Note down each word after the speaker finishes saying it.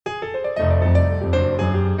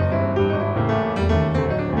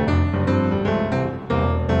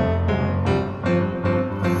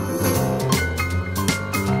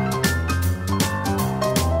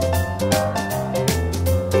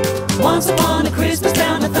on a Christmas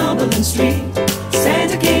down Northumberland Street.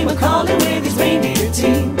 Santa came a-calling with his reindeer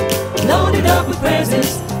team, loaded up with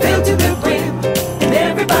presents, filled to the brim, and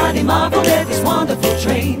everybody marveled at this wonderful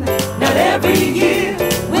train. Not every year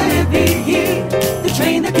will it be here, the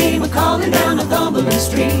train that came a-calling down Northumberland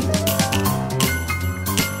Street.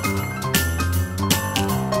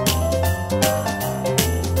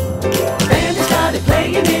 The band had started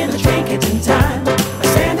playing in a trinket in time.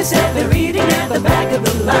 Santa sat there eating at the back of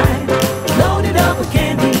the line, loaded up with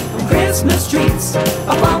candy and Christmas treats,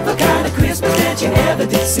 a bumper kind of Christmas that you never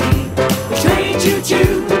did see. The train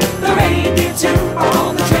choo-choo, the reindeer too,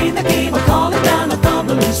 on the train that came a-calling down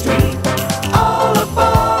Northumberland Street. All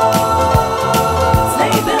aboard!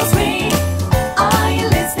 Sleigh bells ring, are you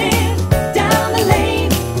listening? Down the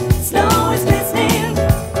lane, snow is glistening,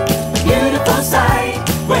 a beautiful sight.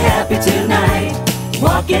 We're happy tonight,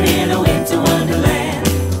 walking in a winter wonderland.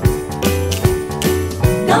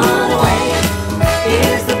 Gone away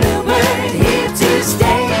is the bluebird, here to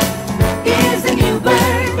stay is the new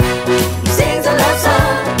bird. He sings a love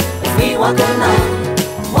song as we walk along,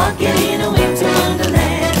 walking in a winter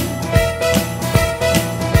wonderland.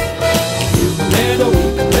 You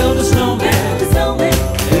can build a snowman,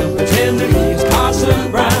 he'll pretend that he's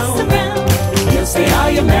Parson Brown. He'll say, are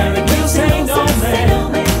you married? We'll say no,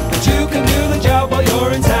 man, but you can do the job while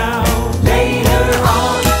you're in town. Later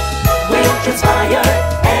on, we'll conspire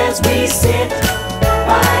as we sit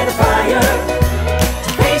by the fire, to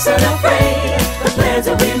face unafraid the plans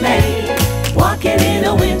that we made, walking in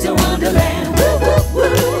a winter wonderland. Woo, woo, woo.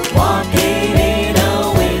 Walking in a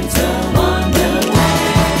winter wonderland.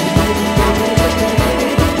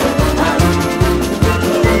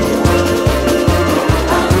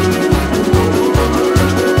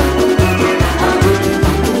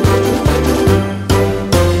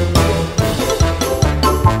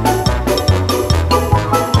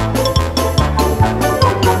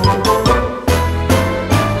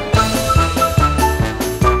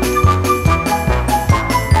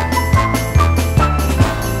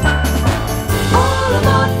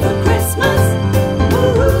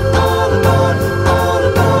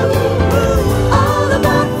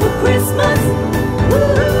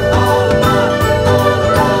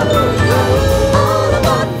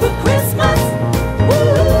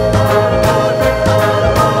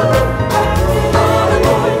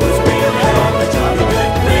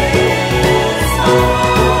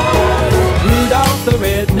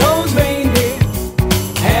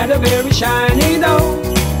 Shiny nose,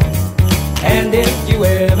 and if you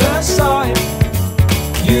ever saw him,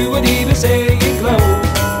 you would even say it glowed.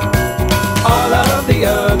 All of the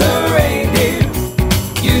other reindeer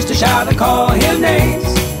used to shout and call him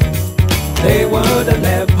names. They would have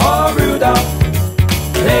left poor Rudolph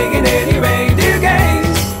playing any reindeer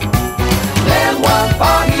games. Then one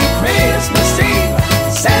foggy Christmas Eve,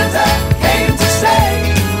 Santa came to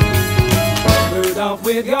say, Rudolph,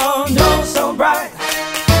 with your nose so bright,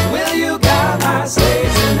 will you guide my sleigh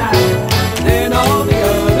tonight? Then all the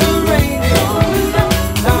other reindeer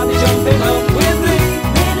started jumping up with glee.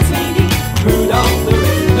 Rudolph the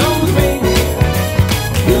red-nosed reindeer,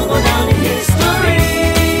 you'll go down in history.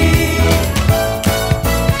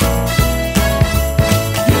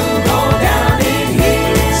 You'll go down in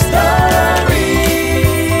history.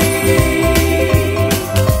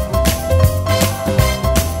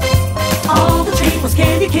 All the train was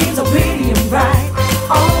candy canes, so pretty and bright,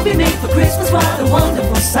 all be made for Christmas, what a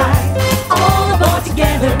wonderful sight. All aboard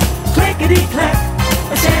together, clickety-clack,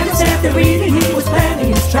 as Santa sat there reading, he was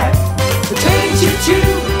planning his track. The train choo-choo,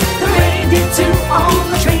 the reindeer too,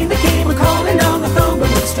 on the train that came a-calling on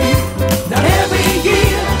Northumberland Street. Not every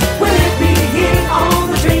year will it be here, on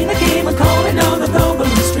the train that came a-calling on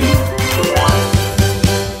Northumberland Street.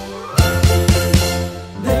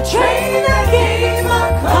 The train that came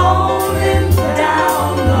a-calling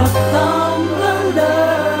down Northumberland.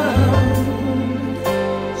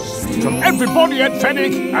 From everybody at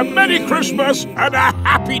Fenwick, a Merry Christmas and a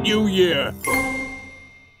Happy New Year.